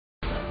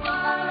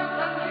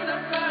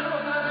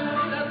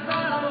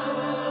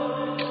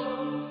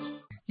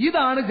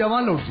ഇതാണ്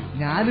ജവാൻ lodge.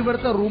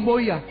 ഞാനിവിടുത്തെ room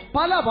ബോയിയാ.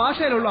 പല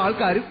ഭാഷയിലുള്ള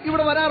ആൾക്കാരും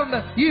ഇവിടെ വരാറുണ്ട്.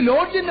 ഈ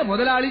ലോഡ്ജിന്റെ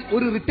മുതലാളി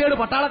ഒരു റിട്ടയർഡ്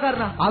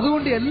പട്ടാളക്കാരനാ.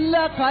 അതുകൊണ്ട്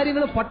എല്ലാ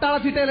കാര്യങ്ങളും പട്ടാള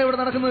ചിട്ടയിലാണ് ഇവിടെ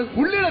നടക്കുന്നത്.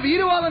 പുള്ളിയുടെ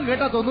വീരവാദം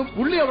കേട്ടാ തോന്നും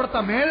പുള്ളി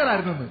അവിടുത്തെ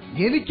മേജറായിരുന്നെന്ന്.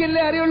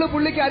 എനിക്കല്ലേ അറിയുള്ളൂ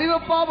പുള്ളിക്ക്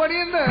അറിവപ്പാ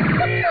പണിയെന്ന്.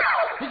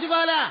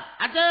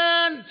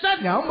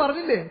 ഞാൻ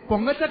പറഞ്ഞില്ലേ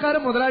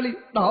പൊങ്ങച്ചക്കാരൻ മുതലാളി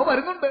ദാ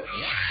വരുന്നുണ്ട്.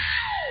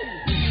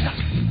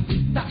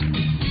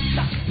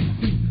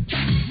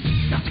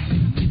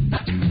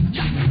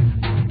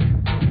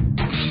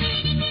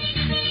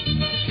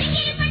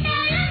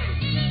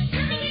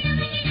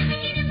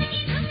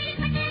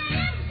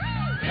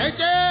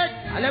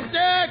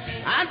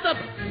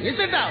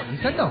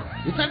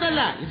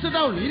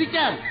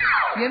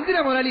 എന്തിനാ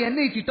മുതലാളി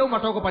എന്നെ ഈ ചിട്ടവും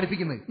മട്ടവും ഒക്കെ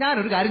പഠിപ്പിക്കുന്നത്?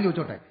 ഞാനൊരു കാര്യം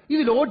ചോദിച്ചോട്ടെ,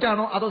 ഇത്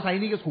ലോഡ്ജാണോ അതോ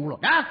സൈനിക സ്കൂളോ?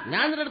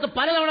 ഞാൻ നിന്റെ അടുത്ത്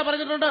പലതവണ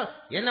പറഞ്ഞിട്ടുണ്ട്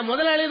എന്നെ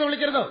മുതലാളി എന്ന്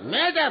വിളിക്കരുത്,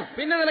 മേജർ.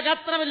 പിന്നെ നിനക്ക്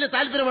അത്ര വലിയ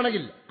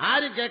താല്പര്യമാണെങ്കിൽ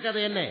ആരും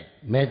കേൾക്കാതെ എന്നെ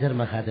മേജർ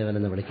മഹാദേവൻ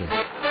എന്ന് വിളിക്കരുത്.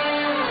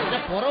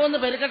 എന്റെ പുറവൊന്ന്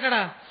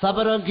പെരുക്കട്ടടാ.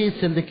 സബരോങ്കി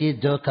സിന്ദഗി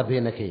ജോ കഭി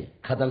നഹി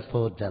ഖതം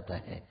ഹോ ജാതാ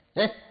ഹൈ.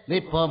 നീ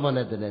പോ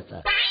മോനെ ദിനേശ.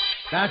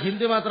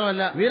 ഹിന്ദി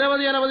മാത്രമല്ല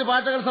നിരവധി അനവധി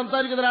ഭാഷകൾ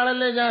സംസാരിക്കുന്ന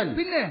ഒരാളല്ലേ ഞാൻ.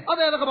 പിന്നെ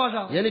അതേതൊക്കെ ഭാഷ?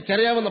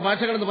 എനിക്കറിയാവുന്ന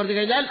ഭാഷകൾ എന്ന് പറഞ്ഞു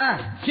കഴിഞ്ഞാൽ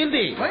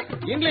ഹിന്ദി,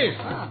 ഇംഗ്ലീഷ്,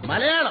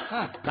 മലയാളം,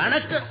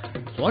 കണക്ക്,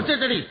 സോഷ്യൽ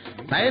സ്റ്റഡീസ്,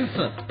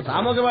 സയൻസ്,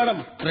 സാമൂഹ്യപാഠം,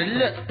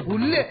 ഡ്രില്ല്,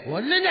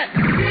 ഒല്ലിന്.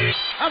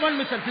 അവൻ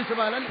മിസ്റ്റർ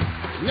ശിശുപാലൻ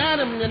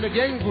ഞാനും എന്റെ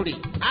ഗെയിം കൂടി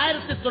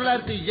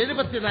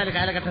 1974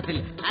 കാലഘട്ടത്തിൽ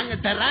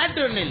അങ്ങനത്തെ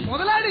റാഡ്യൂണിൽ.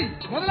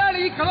 മുതലാളി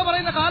ഈ കഥ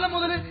പറയുന്ന കാലം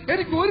മുതൽ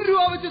എനിക്ക് 1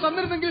 രൂപ വെച്ച്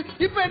തന്നിരുന്നെങ്കിൽ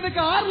ഇപ്പൊ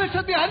എനിക്ക്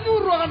 6,500,000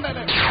 രൂപ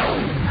കണ്ടേനെ.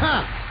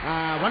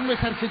 വൺ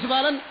മിസ്റ്റർ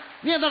ശിശുപാലൻ,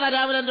 നീ എന്താ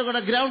രാവിലെ എന്റെ കൂടെ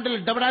ഗ്രൗണ്ടിൽ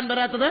ഡബടാൻ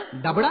വരാത്തത്?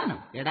 ഡബടാനോ?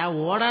 എടാ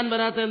ഓടാൻ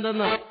വരാത്ത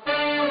എന്തെന്ന്?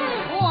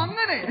 ഓ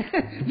അങ്ങനെ.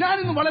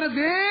 ഞാനിന്ന് വളരെ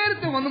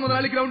നേരത്തെ വന്നു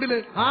മുതലാളി ഗ്രൗണ്ടില്.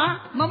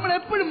 നമ്മൾ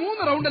എപ്പോഴും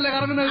 3 റൗണ്ടല്ലേ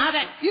കറങ്ങുന്നത്.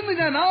 ഇന്ന്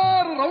ഞാൻ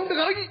 6 റൗണ്ട്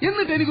കറങ്ങി.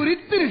 എന്നിട്ട് എനിക്കൊരു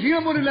ഇത്തിരി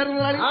ക്ഷീണം പോലും ഇല്ലായിരുന്നു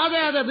മുതലാളി.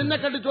 അതെ നിന്നെ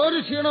കണ്ടിട്ട് ഒരു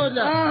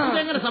ക്ഷീണമില്ല.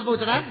 എങ്ങനെ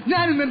സംഭവിച്ചടാ?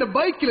 ഞാൻ ഇന്ന് എന്റെ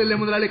ബൈക്കിലല്ലേ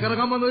മുതലാളി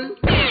കറങ്ങാൻ വന്നത്.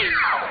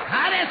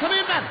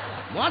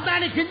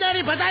 മോന്താണി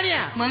കിഞ്ഞാണി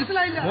പതാനിയാ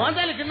മനസ്സിലായില്ല.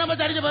 മോന്താലി കിണ്ണമ്മ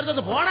ചടിച്ച്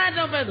വരുന്നത്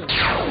പോണാറ്റോ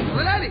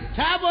മുതലാളി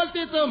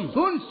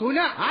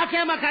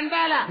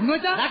കണ്ടാല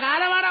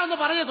കാലവാട ഒന്ന്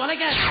പറഞ്ഞു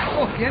തുലയ്ക്കാൻ.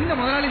 എന്റെ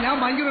മുതലാളി ഞാൻ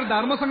ഭയങ്കര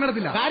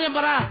ധർമ്മസങ്കടത്തില്ല. കാര്യം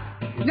പറ.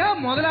 ഞാൻ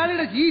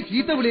മുതലാളിയുടെ ഈ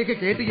ചീത്ത വിളിയൊക്കെ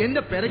കേട്ട്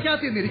എന്റെ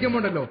പെരക്കാത്തി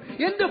ഇരിക്കുമ്പോണ്ടല്ലോ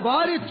എന്റെ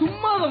ഭാര്യ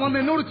ചുമ്മാതെ വന്ന്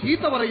എന്നോട്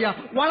ചീത്ത പറയുക,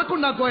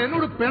 വഴക്കുണ്ടാക്കുക,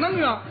 എന്നോട്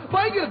പിണങ്ങുക.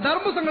 ഭയങ്കര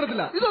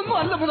ധർമ്മസങ്കടത്തില്ല. ഇതൊന്നും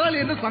അല്ല മുതലാളി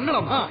എന്റെ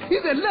സങ്കടം.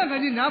 ഇതെല്ലാം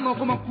കഴിഞ്ഞ് ഞാൻ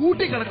നോക്കുമ്പോ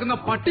കൂട്ടിക്കിടക്കുന്ന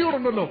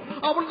പട്ടിയോടുണ്ടല്ലോ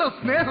അവളുടെ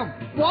സ്നേഹം,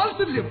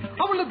 വാത്സല്യം,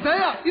 അവളുടെ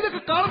ദയ,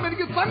 ഇതൊക്കെ കാണുമ്പോ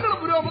എനിക്ക് സങ്കടം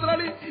വരുമോ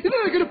മുതലാളി?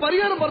 ഇതിനെനിക്കൊരു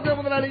പരിഹാരം പറഞ്ഞോ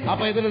മുതലാളി?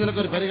 അപ്പൊ ഇതിന്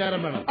നിനക്കൊരു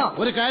പരിഹാരം വേണം.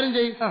 ഒരു കാര്യം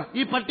ചെയ്യും,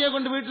 ഈ പട്ടിയെ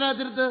കൊണ്ട്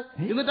വീട്ടിനകത്തിരുത്ത്.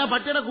 എന്നിട്ട് ആ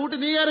പട്ടിയുടെ കൂട്ടി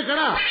നീ കയറി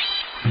കടാ.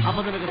 അപ്പൊ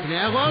നിനക്ക്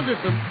സ്നേഹവും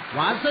കിട്ടും,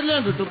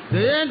 വാത്സല്യവും കിട്ടും,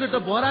 ദയം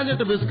കിട്ടും,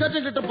 പോരാഞ്ഞിട്ട്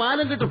ബിസ്ക്കറ്റും കിട്ടും,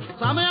 പാലും കിട്ടും.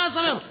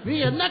 സമയാസമയം നീ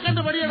എന്നെ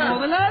കണ്ട് പടിയടാ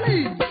മുതലാളി.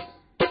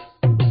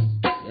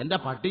 എന്റെ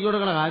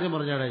പട്ടിയോടുള്ള കാര്യം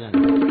പറഞ്ഞാടേ ഞാൻ.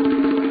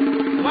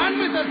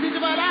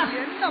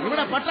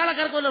 ഇവിടെ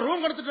പട്ടാളക്കാർക്ക് വല്ല റൂം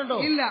കൊടുത്തിട്ടുണ്ടോ?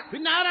 ഇല്ല.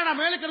 പിന്നെ ആരാണ്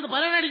മേളിൽ കിടന്ന്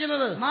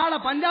പലനടിക്കുന്നത്? നാളെ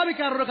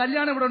പഞ്ചാബിക്കാരുടെ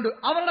കല്യാണം ഇവിടെ ഉണ്ട്.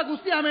 അവരുടെ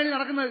കുസ്തി ആ മേളി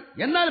നടക്കുന്നത്.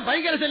 എന്നാലും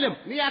ഭയങ്കര ശല്യം.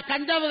 നീ ആ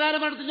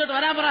കഞ്ചാവുകാരടുത്ത് ഇങ്ങോട്ട്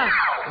വരാൻ പറ.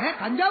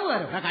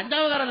 കഞ്ചാവുകാരോ?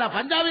 കഞ്ചാവുകാരല്ല,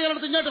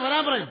 പഞ്ചാബികാരടുത്ത് ഇങ്ങോട്ട്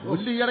വരാൻ പറയും.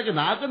 ഒല്ലി ഇടയ്ക്ക്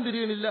നാക്കം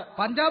തിരിയണില്ല.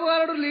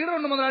 പഞ്ചാബുകാരോട് ഒരു ലീഡർ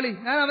ഉണ്ട് മുതലാളി,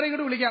 ഞാൻ അവരെ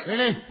ഇങ്ങോട്ട് വിളിക്കാം.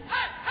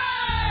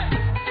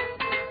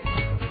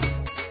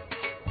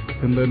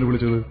 എന്താ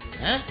വിളിച്ചത്?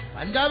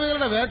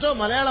 പഞ്ചാബികളുടെ വേട്ടോ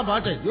മലയാളം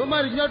പാട്ട്.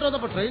 യുവമാർ ഇങ്ങോട്ട്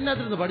വന്നപ്പോ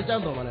ട്രെയിനകത്തിരുന്ന്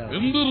പഠിച്ചാന്തോ മലയാളം.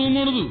 എന്ത്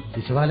റൂമാണിത്?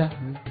 ശിശുപാല,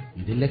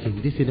 ഇതില്ല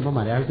ഹിന്ദി സിനിമ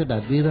മലയാളത്തിൽ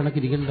ഡബ് ചെയ്ത്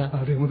കണക്കിരിക്കണ്ട.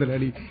 അതെ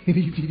മുതലാളി,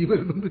 എനിക്ക് ചിരി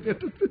വരുന്നുണ്ട്.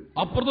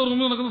 അപ്പുറത്തെ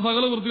റൂമിൽ നടക്കുന്ന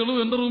സകല വൃത്തികളും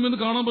എന്റെ റൂമിൽ നിന്ന്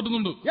കാണാൻ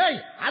പറ്റുന്നുണ്ട്.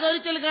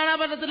 അതൊരിക്കലും കാണാൻ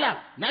പറ്റത്തില്ല.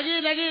 നഗി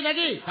നഗി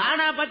നഗി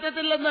കാണാൻ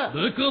പറ്റത്തില്ലെന്ന്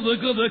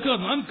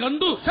ഞാൻ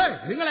കണ്ടു.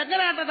 നിങ്ങൾ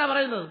എങ്ങനെയാട്ടാ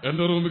പറയുന്നത്?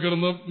 എന്റെ റൂമിൽ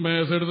കിടന്ന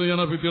മേശ എടുത്ത്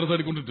ഞാൻ ആ ഭിത്തിയുടെ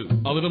അടിക്കൊണ്ടിട്ട്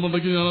അതിന്റെ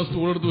മണ്ടയ്ക്ക് ഞാൻ ആ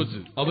സ്റ്റൂൾ എടുത്ത് വെച്ച്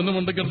അതിന്റെ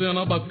മണ്ടയ്ക്കടുത്ത് ഞാൻ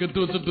ആ ബക്കറ്റ്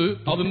വെച്ചിട്ട്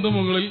അതിന്റെ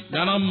മുകളിൽ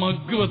ഞാൻ ആ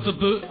മഗ്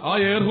വെച്ചിട്ട് ആ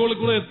എയർ ഹോളിൽ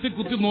കൂടെ എത്തി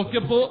കുത്തി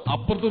നോക്കിയപ്പോ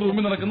അപ്പുറത്തെ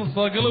റൂമിൽ നടക്കുന്ന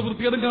സകല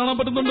വൃത്തികളും കാണാൻ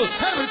പറ്റുന്നുണ്ട്.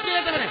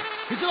 വൃത്തികേട്ടവരെ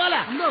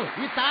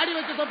ഈ താടി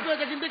വെച്ച് തൊപ്പി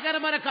വെച്ച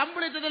ഹിന്ദിക്കാരന്മാരെ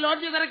കംപ്ലീറ്റ്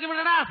ലോഡ്ജിൽ ഇറക്കി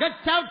വിടടാ.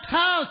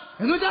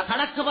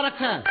 കടക്ക്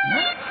പറക്ക്,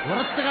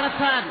 പുറത്ത്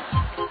കടക്കാൻ.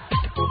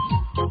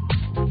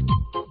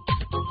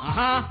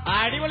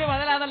 അടിപൊളി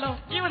മുതലാണല്ലോ.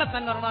 ഇവിടെ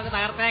തന്നെ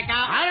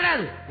തകർത്തേക്കാം.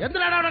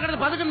 എന്തിനാണ് അവിടെ കിടന്ന്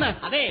പതുക്കുന്നത്?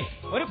 അതെ,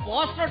 ഒരു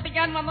പോസ്റ്റർ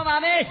ഒട്ടിക്കാൻ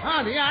വന്നതാണേ.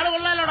 നീ ആള്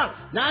കൊള്ളാലോടാ.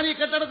 ഞാൻ ഈ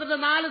കെട്ടിടത്തിന്റെ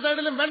 4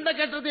 സൈഡിലും വെണ്ട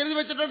കെട്ടിടത്തിൽ എഴുതി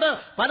വെച്ചിട്ടുണ്ട്,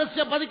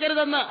 പരസ്യം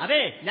പതിക്കരുതെന്ന്.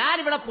 അതെ,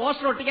 ഞാനിവിടെ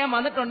പോസ്റ്റർ ഒട്ടിക്കാൻ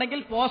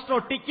വന്നിട്ടുണ്ടെങ്കിൽ പോസ്റ്റർ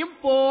ഒട്ടിക്കും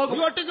പോകും.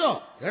 ഒട്ടിക്കോ?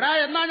 എടാ,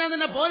 എന്നാ ഞാൻ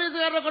നിന്നെ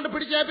പോലീസുകാരനെ കൊണ്ട്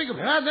പിടിച്ചേൽപ്പിക്കും.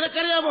 എടാ,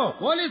 നിനക്കറിയാമോ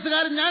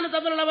പോലീസുകാരും ഞാനും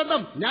തമ്മിലുള്ള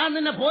ബന്ധം? ഞാൻ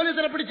നിന്നെ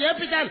പോലീസിനെ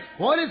പിടിച്ചേൽപ്പിച്ചാൽ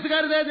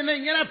പോലീസുകാരെ നിന്നെ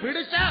ഇങ്ങനെ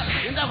പിടിച്ച,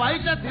 നിന്റെ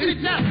വയറ്റ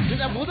തിരിച്ച,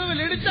 നിന്റെ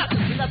മുതുവിലിടിച്ച,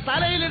 നിന്റെ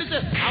തലയിലിടിച്ച്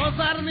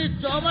അവസാനം നീ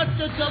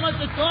ചുമച്ച്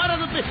ചുമച്ച് ചോര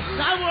തുപ്പി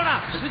ചാവൂടാ.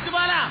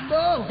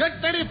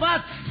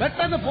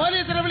 പെട്ടെന്ന്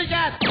പോലീസിനെ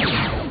വിളിക്കാൻ.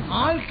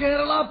 ആൾ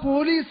കേരള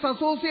പോലീസ്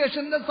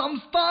അസോസിയേഷന്റെ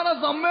സംസ്ഥാന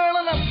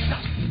സമ്മേളനം.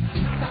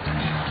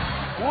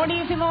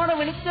 പോലീസിനോട്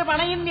വിളിച്ച്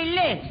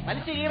പറയുന്നില്ലേ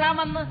വലിച്ചു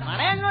കീറാമെന്ന്?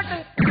 പറയങ്ങോട്ട്.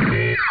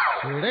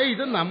 ഇവിടെ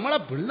ഇത് നമ്മളെ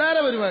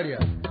പിള്ളേരെ പരിപാടിയാ,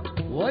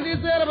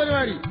 പോലീസുകാരെ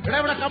പരിപാടി.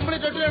 ഇവിടെ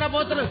കംപ്ലീറ്റ് ഒട്ടിക്കടാ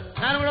പോസ്റ്റർ.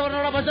 ഞാനിവിടെ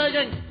പറഞ്ഞോളാം. ബസ്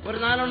അയക്കാൻ ഒരു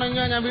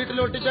 4 ഞാൻ വീട്ടിൽ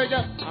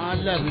ഒട്ടിച്ചേക്കാം.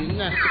 അല്ല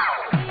പിന്നെ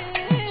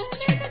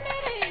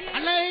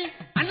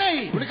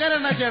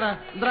ഉക്കാരണ്ണാച്ചേടാ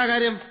എന്താ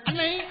കാര്യം?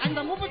 அண்ணே அந்த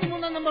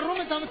 33 நம்பர் ரூம்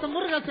താമസം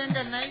മുരുകേശൻ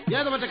അണ്ണേ.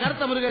 ഏത് മറ്റേ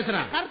കറുത്ത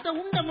മുരുകേശനാ? കറുത്ത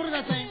ഉണ്ട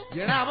മുരുകേശൻ.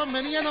 എടാ അവൻ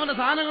മെനിയെന്നവന്റെ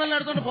സാധനങ്ങളെല്ലാം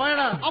എടുത്തോണ്ട്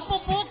പോയടാ. അപ്പോ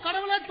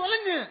കടവിലെ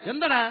തൊലഞ്ഞ്.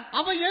 എന്തടാ?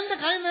 അവൻ എന്റെ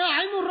കയ്യിൽ നിന്ന്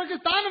 500 രൂപയ്ക്ക്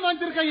സ്ഥാനം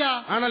വാങ്ങിച്ചിരിക്കയ്യാ.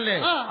 ആണല്ലേ?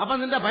 അപ്പൊ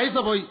നിന്റെ പൈസ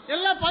പോയി.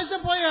 എല്ലാ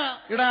പൈസ പോയാ.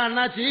 എടാ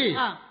അണ്ണാച്ചി,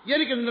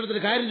 എനിക്ക് നിന്റെ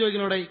അടുത്തൊരു കാര്യം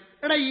ചോദിക്കണോടെ.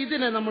 എടാ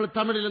ഇതിനെ നമ്മൾ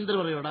തമിഴിൽ എന്ത്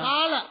പറയൂടാ?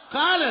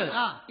 കാല്.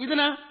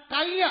 ഇതിന്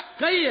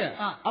കയ്യ്.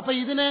 അപ്പൊ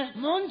ഇതിനെ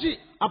മൂഞ്ചി.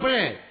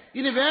 അപ്പോഴേ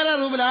ഇനി വേറെ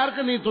റൂമിൽ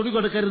ആർക്കും നീ തുണി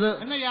കൊടുക്കരുത്.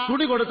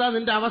 തുണി കൊടുത്താൽ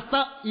നിന്റെ അവസ്ഥ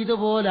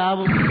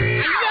ഇതുപോലാവും.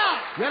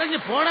 ഇറങ്ങി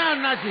പോടാ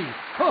അണ്ണാച്ചി.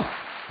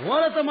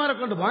 ഓരോരുത്തന്മാരെ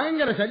കൊണ്ട്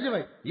ഭയങ്കര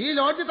ശല്യമായി. ഈ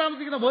ലോഡ്ജിൽ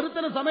താമസിക്കുന്ന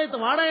ഒരുത്തനും സമയത്ത്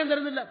വാടകയും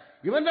തരുന്നില്ല.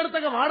 ഇവന്റെ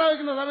അടുത്തൊക്കെ വാടക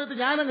വയ്ക്കുന്ന സമയത്ത്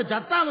ഞാനങ്ങ്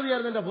ചത്താ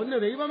മതിയായിരുന്നു. എന്റെ പൊന്നു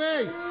ദൈവമേ.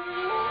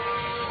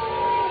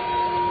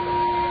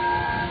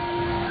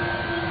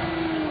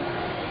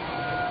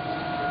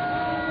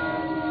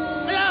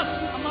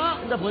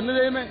 എന്റെ പൊന്നു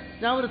ദൈവമേ,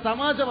 ഞാൻ ഒരു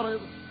തമാശ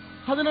പറയുന്നു.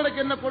 അതിനിടയ്ക്ക്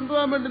എന്നെ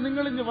കൊണ്ടുപോകാൻ വേണ്ടി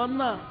നിങ്ങൾ ഇഞ്ഞ്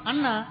വന്ന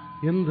അണ്ണ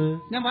എന്ത്?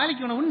 ഞാൻ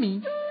വാലിക്കണ ഉണ്ണി.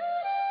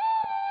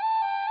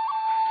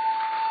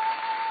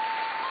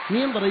 നീ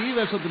എന്താ ഈ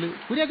വേഷത്തില്?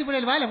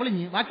 കുര്യാത്തിപ്പുഴയിൽ വാല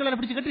പൊളിഞ്ഞ് ബാക്കിയുള്ളവരെ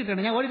പിടിച്ച്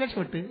കെട്ടിയിട്ടാണ് ഞാൻ ഓടി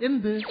രക്ഷപ്പെട്ട്.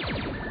 എന്ത്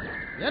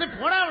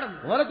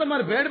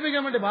ഓരോരുത്തന്മാർ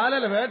പേടിപ്പിക്കാൻ വേണ്ടി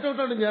ബാലല്ല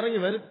വേട്ടോട്ടോണ്ട് ഇറങ്ങി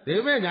വരും.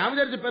 ദൈവമേ, ഞാൻ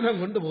വിചാരിച്ചപ്പോ എന്നെ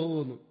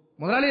കൊണ്ടുപോകുന്നു.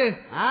 മുതലാളിയെ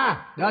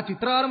ഞാൻ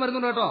ചിത്രകാരൻ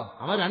വരുന്നുണ്ട് കേട്ടോ.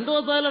 അവൻ 2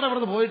 ദിവസമായാലും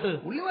അവിടെ പോയിട്ട്.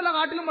 ഉള്ളി വല്ല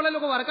കാട്ടിലും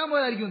വെള്ളയിലൊക്കെ വരക്കാൻ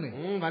പോയതായിരിക്കും.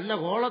 നല്ല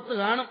കോളത്ത്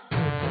കാണും.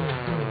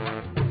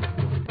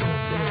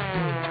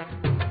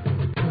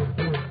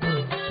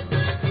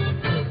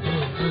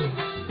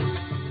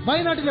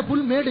 വയനാട്ടിലെ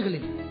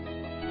പുൽമേടുകളിൽ,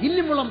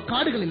 ഇല്ലിമുളം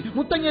കാടുകളിൽ,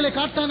 മുത്തങ്ങയിലെ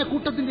കാട്ടാന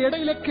കൂട്ടത്തിന്റെ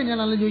ഇടയിലൊക്കെ ഞാൻ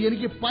അലഞ്ഞു.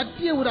 എനിക്ക്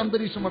പറ്റിയ ഒരു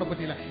അന്തരീക്ഷം അവിടെ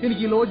പറ്റിയില്ല.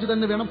 എനിക്ക് ഈ ലോഡ്ജ്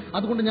തന്നെ വേണം.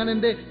 അതുകൊണ്ട് ഞാൻ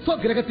എന്റെ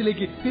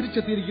സ്വഗ്രഹത്തിലേക്ക്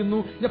തിരിച്ചെത്തിയിരിക്കുന്നു.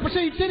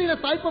 പക്ഷേ ഇച്ചേരിയിലെ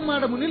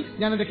തായ്പന്മാരുടെ മുന്നിൽ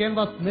ഞാൻ എന്റെ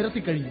ക്യാൻവാസ്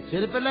നിരത്തി കഴിഞ്ഞു.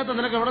 ചെരുപ്പല്ലാത്ത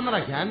നിനക്ക് എവിടെ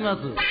നിന്നാ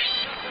ക്യാൻവാസ്?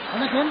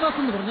 അന്ന ക്യാൻവാസ്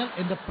എന്ന് പറഞ്ഞാൽ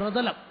എന്റെ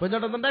പ്രതലം.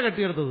 പെഞ്ഞോട്ടെന്താ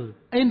കെട്ടിയെടുത്തത്?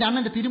 എന്റെ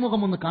അണ്ണന്റെ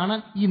തിരുമുഖം ഒന്ന് കാണാൻ,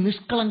 ഈ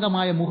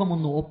നിഷ്കളങ്കമായ മുഖം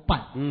ഒന്ന്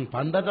ഒപ്പാൻ.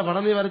 പണ്ടത്തെ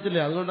പടം നീ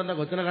വരച്ചില്ലേ? അതുകൊണ്ട് എന്റെ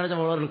കൊച്ചിനെ കാണിച്ച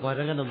വളരെ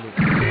കൊരങ്ങനൊന്നും.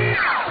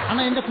 അണ്ണ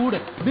എന്റെ കൂടെ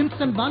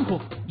Vincent van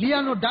Gogh,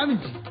 ലിയാനോ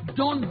da Vinci,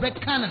 John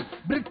ബെക്കാനൻ,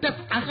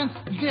 Brittas അഹൻസ്.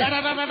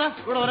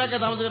 ഇവിടെ ഒരാൾക്ക്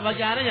താമസിക്കാൻ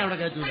ബാക്കി ആരെയും ഞാൻ അവിടെ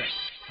കയറ്റൂല.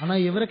 അണ്ണാ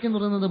ഇവരൊക്കെ എന്ന്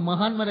പറയുന്നത്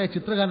മഹാന്മാരായ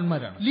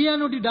ചിത്രകാരന്മാരാണ്.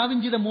 ലിയാനോ ഡി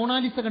ഡാവിഞ്ചിയുടെ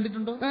മോണാലിസ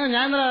കണ്ടിട്ടുണ്ടോ?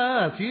 ഞാൻ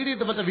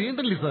സീഡിയിട്ട് മറ്റേ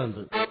വീണ്ടും ലിസ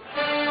ഉണ്ട്.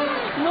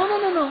 നോ നോ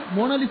നോ നോ,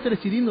 മോണാലിസയുടെ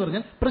ചിരി എന്ന്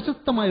പറഞ്ഞാൽ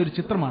പ്രശസ്തമായ ഒരു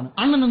ചിത്രമാണ്.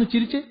 അണ്ണനൊന്ന്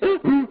ചിരിച്ച്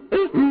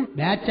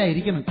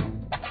മാച്ചായിരിക്കണം.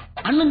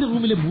 അണ്ണന്റെ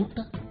റൂമിലെ മൂട്ട,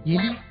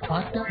 എലി,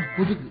 പാറ്റ,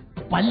 കൊതുക്,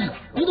 പല്ലി,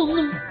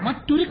 ഇതൊന്നും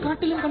മറ്റൊരു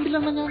കാട്ടിലും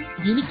കണ്ടില്ലെന്ന ഞാൻ.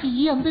 എനിക്ക്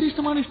ഈ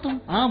അന്തരീക്ഷമാണ് ഇഷ്ടം.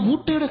 ആ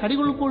മൂട്ടയുടെ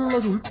കടികൊള്ളുമ്പോഴുള്ള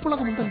ഒരു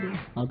ഉൾപ്പളകമുണ്ടല്ലോ,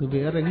 അത്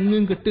വേറെ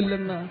എങ്ങും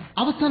കിട്ടില്ലെന്ന.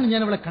 അവസാനം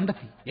ഞാൻ അവളെ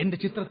കണ്ടെത്തി, എന്റെ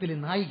ചിത്രത്തിലെ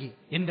നായികയെ,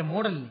 എന്റെ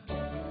മോഡലിനെ.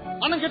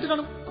 അണ്ണൻ കേട്ട്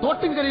കാണും,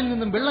 തോട്ടിൻകരയിൽ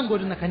നിന്നും വെള്ളം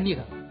കോരുന്ന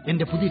കന്യക,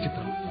 എന്റെ പുതിയ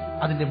ചിത്രം.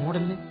 അതിന്റെ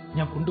മോഡലിനെ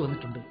ഞാൻ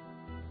കൊണ്ടുവന്നിട്ടുണ്ട്.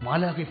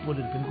 മാലാഖയെ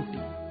പോലൊരു പെൺകുട്ടി,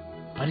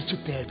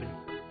 പരിശുദ്ധയായ പെൺ.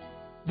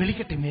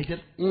 വിളിക്കട്ടെ മേജർ?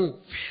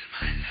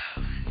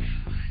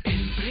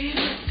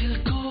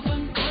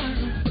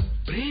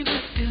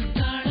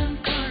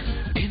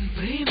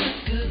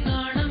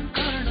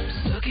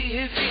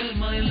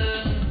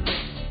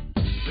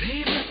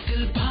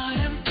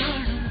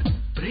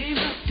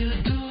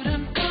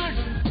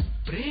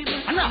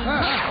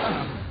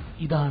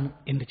 ഇതാണ്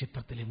എന്റെ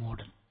ചിത്രത്തിലെ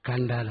മോഡൽ.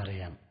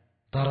 കണ്ടാലറിയാം,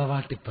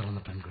 തറവാട്ടി പിറന്ന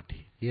പെൺകുട്ടി.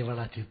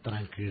 ഇവളാ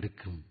ചിത്രം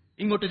കെടുക്കും.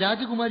 ഇങ്ങോട്ട്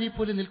രാജകുമാരിയെ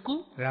പോലെ നിൽക്കൂ.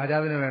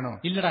 രാജാവിനെ വേണോ?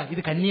 ഇല്ലടാ,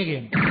 ഇത്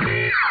കന്യകയാണ്.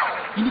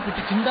 ഇനി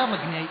കുട്ടി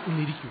ചിന്താമഗ്നായി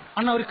ഒന്നിരിക്കൂ.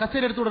 അണ്ണ ഒരു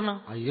കസേര എടുത്തുവിടണം.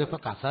 അയ്യോ, ഇപ്പൊ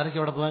കസാരയ്ക്ക്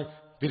അവിടെ പോയി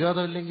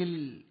വിരോധമില്ലെങ്കിൽ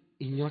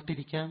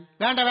ഇങ്ങോട്ടിരിക്കാം.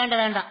 വേണ്ട വേണ്ട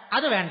വേണ്ട,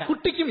 അത് വേണ്ട.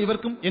 കുട്ടിക്കും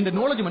ഇവർക്കും എന്റെ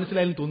നോളജ്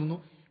മനസ്സിലായെന്ന് തോന്നുന്നു.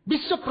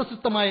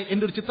 വിശ്വപ്രസിദ്ധമായ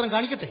എന്റെ ഒരു ചിത്രം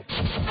കാണിക്കട്ടെ?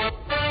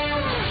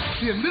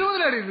 എന്തിനു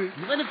മുതലാടി ഇത്?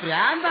 ഇവന്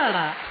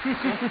പ്രാന്താടാ.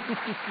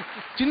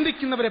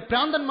 ചിന്തിക്കുന്നവരെ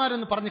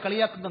പ്രാന്തന്മാരെന്ന് പറഞ്ഞ്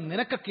കളിയാക്കുന്ന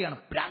നിനക്കൊക്കെയാണ്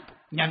പ്രാന്ത്.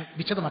 ഞാൻ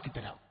വിശദമാക്കി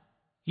തരാം.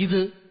 ഇത്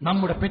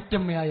നമ്മുടെ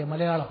പെറ്റമ്മയായ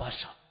മലയാള ഭാഷ.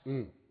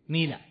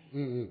 നീല.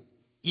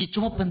 ഈ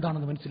ചുമപ്പ്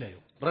എന്താണെന്ന് മനസ്സിലായോ?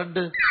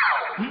 റെഡ്.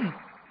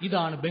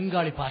 ഇതാണ്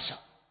ബംഗാളി ഭാഷ.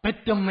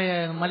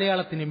 പെറ്റമ്മയായ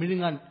മലയാളത്തിനെ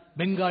മിഴുങ്ങാൻ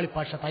ബംഗാളി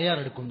ഭാഷ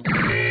തയ്യാറെടുക്കുന്നു.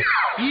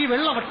 ഈ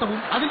വെള്ളവട്ടവും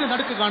അതിന്റെ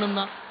നടുക്ക്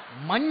കാണുന്ന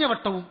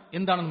മഞ്ഞവട്ടവും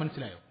എന്താണെന്ന്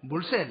മനസ്സിലായോ?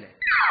 ബുൾസയല്ലേ?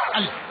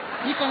 അല്ല,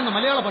 ഈ കാണുന്ന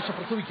മലയാള ഭാഷ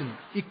പ്രസവിക്കുന്നു.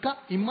 ഇക്ക,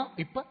 ഇമ്മ,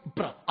 ഇപ്പ,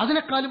 ഇപ്ര.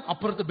 അതിനേക്കാളും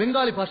അപ്പുറത്ത്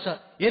ബംഗാളി ഭാഷ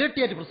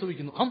ഇരട്ടിയായിട്ട്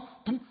പ്രസവിക്കുന്നു. ഹം,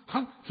 തും,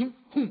 ഹം, ഹിം,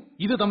 ഹും.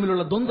 ഇത്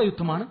തമ്മിലുള്ള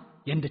ദ്വന്ദ്വയുദ്ധമാണ്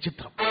എന്റെ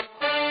ചിത്രം.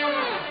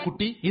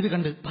 കുട്ടി, ഇത്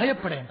കണ്ട്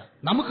ഭയപ്പെടേണ്ട.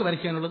 നമുക്ക്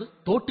വരയ്ക്കാനുള്ളത്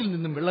തോട്ടിൽ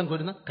നിന്നും വെള്ളം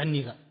കോരുന്ന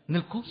കന്യക.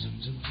 നിൽക്കൂ.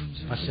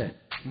 പക്ഷേ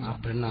ആ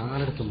പെണ്ണ്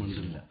ആരെടുത്തും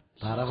ഉണ്ടില്ല.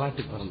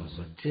 തറവാട്ടി പറഞ്ഞ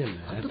സ്വച്ഛല്ല.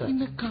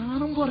 പിന്നെ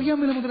കാണുമ്പോ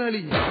അറിയാമല്ലോ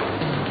മുതലാളി.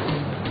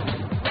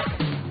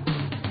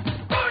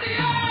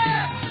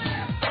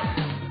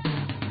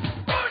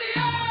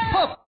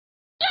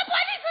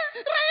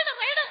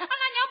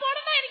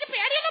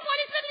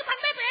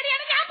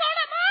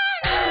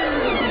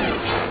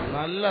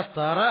 നല്ല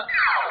തറ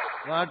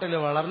വാട്ടില്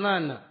വളർന്ന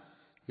തന്നെ.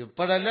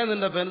 ഇപ്പോഴല്ലേ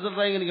നിന്റെ പെൻസിൽ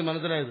ഡ്രോയിങ് എനിക്ക്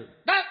മനസ്സിലായത്.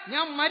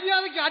 ഞാൻ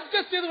മര്യാദയ്ക്ക്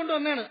അഡ്ജസ്റ്റ് ചെയ്ത്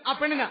കൊണ്ടുവന്നേണ് ആ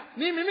പെണ്ണിനെ.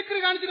 നീ മിമിക്രി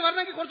കാണിച്ചിട്ട്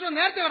വരണമെങ്കിൽ കുറച്ചുകൂടെ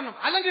നേരത്തെ വരണം,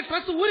 അല്ലെങ്കിൽ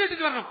ഡ്രസ്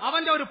ഊരിട്ടിട്ട് വരണം.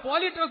 അവന്റെ ഒരു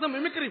പോലി ഡ്രസ്സും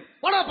മിമിക്രിയും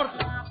ഓടാപ്പുറത്ത്.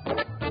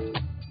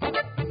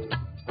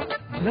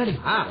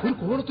 ഒരു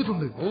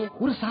കോളത്തിട്ടുണ്ട്,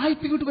 ഒരു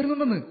സാഹിത്യം ഇങ്ങോട്ട്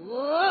വരുന്നുണ്ടെന്ന്.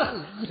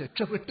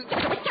 രക്ഷപ്പെട്ട്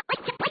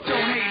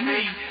don't hate me,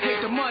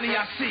 hate the money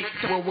I see.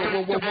 The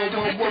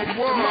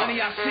money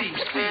I see.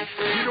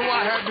 You know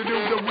I had to do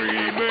the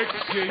remix.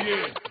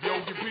 Yeah. Yo,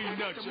 you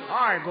peanuts.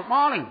 Hi, good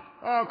morning.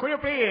 Could you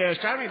please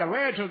tell me the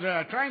way to the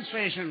train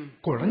station?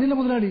 കുഴഞ്ഞില്ല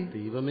മുതലാളി.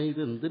 ദൈവമേ, ഇത്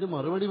എന്തിനു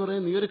മറുപടി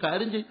പറയാൻ നീ ഒരു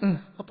കാര്യം ചെയ്യും.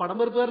 ആ പടം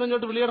വെറുപ്പുകാരനെ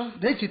ഇങ്ങോട്ട് വിളിയണം.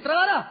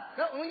 ചിത്രകാരാ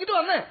ഇങ്ങോട്ട്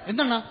വന്നേ.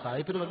 എന്താണ്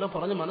സായിപ്പിന് വല്ലതും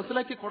പറഞ്ഞ്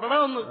മനസ്സിലാക്കി കൊടടാ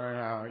ഒന്ന്.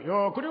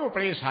 Could you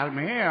please help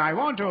me? I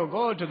want to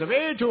go to the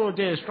way to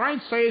this train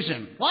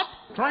station. What?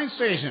 Train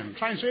station.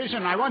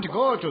 I want to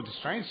go to this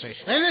train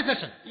station. Railway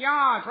station.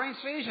 Yeah, train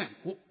station.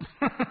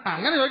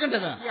 അങ്ങനെ ചോദിക്കണ്ടേ?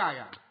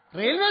 Yeah.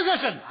 Railway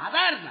station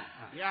അതായിരുന്നു.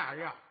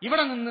 Yeah.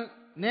 ഇവിടെ നിന്ന്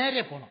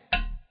നേരെ പോണം.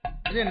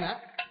 ഇതെന്നാ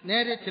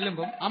നേരെ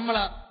ചെല്ലുമ്പം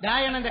നമ്മളെ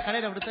രായണന്റെ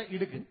കടയുടെ അവിടുത്തെ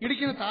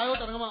ഇടുക്കിന്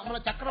താഴോട്ട് ഇറങ്ങുമ്പോ നമ്മളെ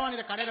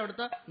ചക്രവാണിയുടെ കടയുടെ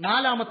അവിടുത്തെ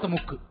 4ാമത്തെ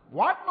മുക്ക്.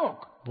 What book?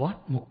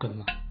 വാട്ട് മുക്ക്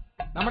എന്ന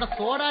നമ്മുടെ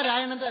സോഡ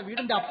രായണന്റെ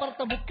വീടിന്റെ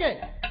അപ്പുറത്തെ മുക്ക്.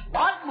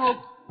 What book?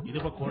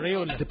 ഇതിപ്പോ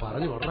കുഴയോല്ല. ഇത്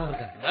പറഞ്ഞു കൊടടാ.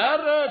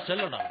 നേരെ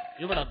ചെല്ലണം.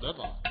 ഇവിടെ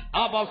നിന്ന്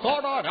അപ്പൊ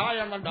സോഡ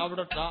രായണ്ണന്റെ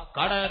അവിടുത്തെ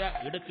കടര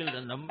ഇടുക്കിൽ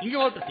നിന്നും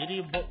ഇങ്ങോട്ട്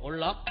തിരിയുമ്പോ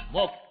ഉള്ള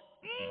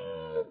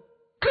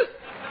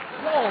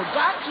Oh,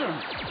 Jackson.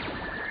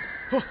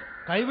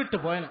 കൈവിട്ട്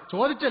പോയന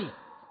ചോദിച്ചല്ലേ.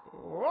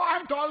 Oh,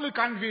 I'm totally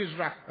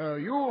confused.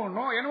 You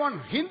know anyone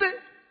Hindi?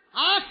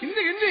 ആ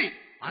ഹിന്ദി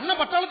അണ്ണ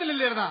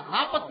പട്ടാളത്തിലില്ലായിരുന്ന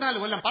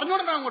 44 കൊല്ലം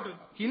പറഞ്ഞോണ്ടാ അങ്ങോട്ട്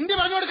ഹിന്ദി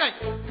പറഞ്ഞു കൊടുക്കാൻ.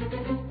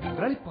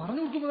 മുതലാളി പറഞ്ഞു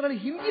കൊടുക്കും മുതലാളി.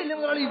 ഹിന്ദി അല്ലേ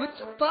മുതലാളി?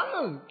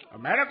 വെച്ചാണ്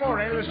मेरे को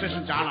रेलवे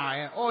स्टेशन जाना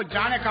है. ओ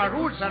जाने का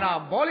रूट जरा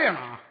बोलिए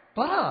ना.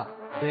 പറ.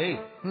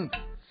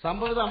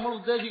 സംഭവം നമ്മൾ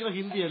ഉദ്ദേശിക്കുന്ന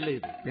ഹിന്ദി അല്ലേ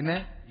ഇത്? പിന്നെ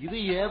ഇത്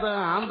ഏതാ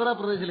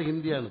ആന്ധ്രാപ്രദേശിലെ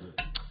ഹിന്ദിയാണിത്.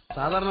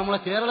 സാധാരണ നമ്മളെ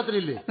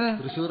കേരളത്തിലില്ലേ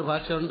തൃശ്ശൂർ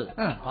ഭാഷയുണ്ട്,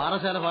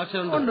 പാറശാല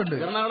ഭാഷയുണ്ട്,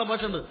 എറണാകുളം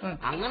ഭാഷയുണ്ട്.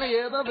 അങ്ങനെ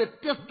ഏതോ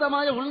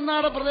വ്യത്യസ്തമായ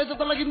ഉൾനാട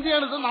പ്രദേശത്തുള്ള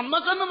ഹിന്ദിയാണിത്.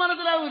 നമുക്കൊന്നും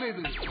മനസ്സിലാവൂല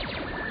ഇത്.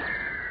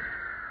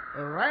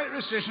 റെയിൽവേ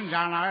സ്റ്റേഷൻ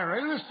जाना है.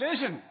 Railway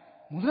station.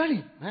 മുതലാളി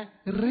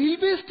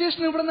റെയിൽവേ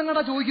സ്റ്റേഷൻ എവിടെ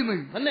നിന്നാടാ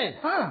ചോദിക്കുന്നത്? അല്ലേ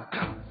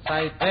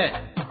സായിപ്പേ,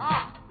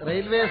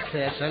 റെയിൽവേ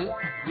സ്റ്റേഷൻ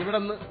ഇവിടെ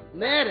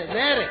നേരെ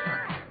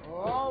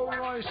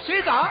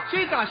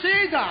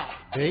സീത.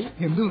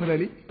 എന്ത്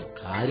മുതലാളി?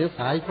 കാര്യം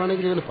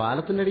സായിപ്പാണെങ്കിൽ ഇവന്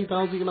പാലത്തിന്റെ അടിയിൽ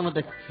താമസിക്കണം.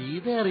 മറ്റേ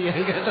സീത അറിയാൻ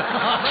കേട്ടോ.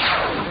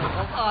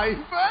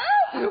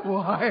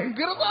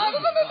 ഭയങ്കര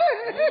സാധനമല്ലേ?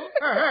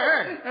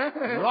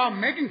 You are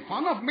making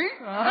fun of me?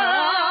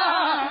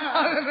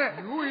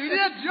 You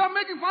idiot, you are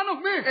making fun of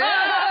me.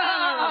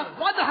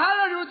 What the hell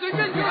are you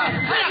thinking?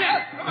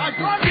 I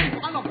don't make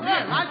fun of me.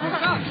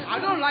 I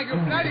don't like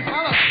your bloody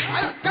color.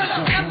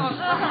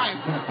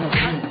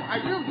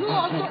 You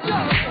also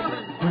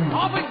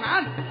stop it,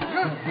 man.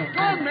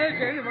 Don't make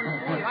anyone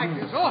feel like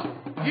this. Oh,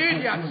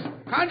 idiots,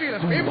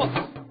 countryless people.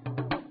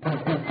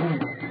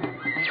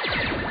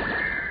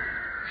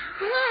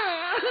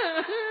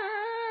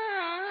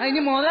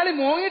 ഇനി മുതലാളി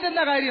മോങ്ങിയിട്ട്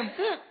എന്താ കാര്യം?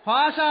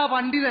 ഭാഷാ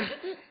പണ്ഡിതൻ.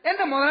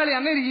 എന്റെ മുതലാളി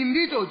അങ്ങനെ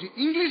ഹിന്ദി ചോദിച്ചു,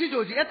 ഇംഗ്ലീഷ്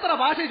ചോദിച്ചു, എത്ര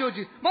ഭാഷ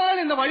ചോദിച്ചു. മുതലാളി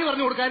എന്താ വഴി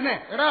പറഞ്ഞു കൊടുക്കാരുന്നേ?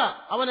 എടാ,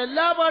 അവൻ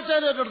എല്ലാ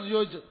ഭാഷയിലും എന്റെ അടുത്ത്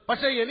ചോദിച്ചു.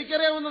 പക്ഷെ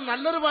എനിക്കറിയാവുന്ന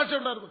നല്ലൊരു ഭാഷ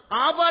ഉണ്ടായിരുന്നു.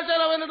 ആ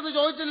ഭാഷയിൽ അവന്റെ അടുത്ത്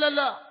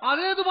ചോദിച്ചില്ലല്ലോ.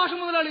 അതേത് ഭാഷ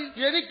മുതലാളി?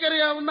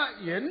 എനിക്കറിയാവുന്ന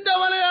എന്റെ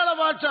മലയാള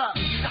ഭാഷ.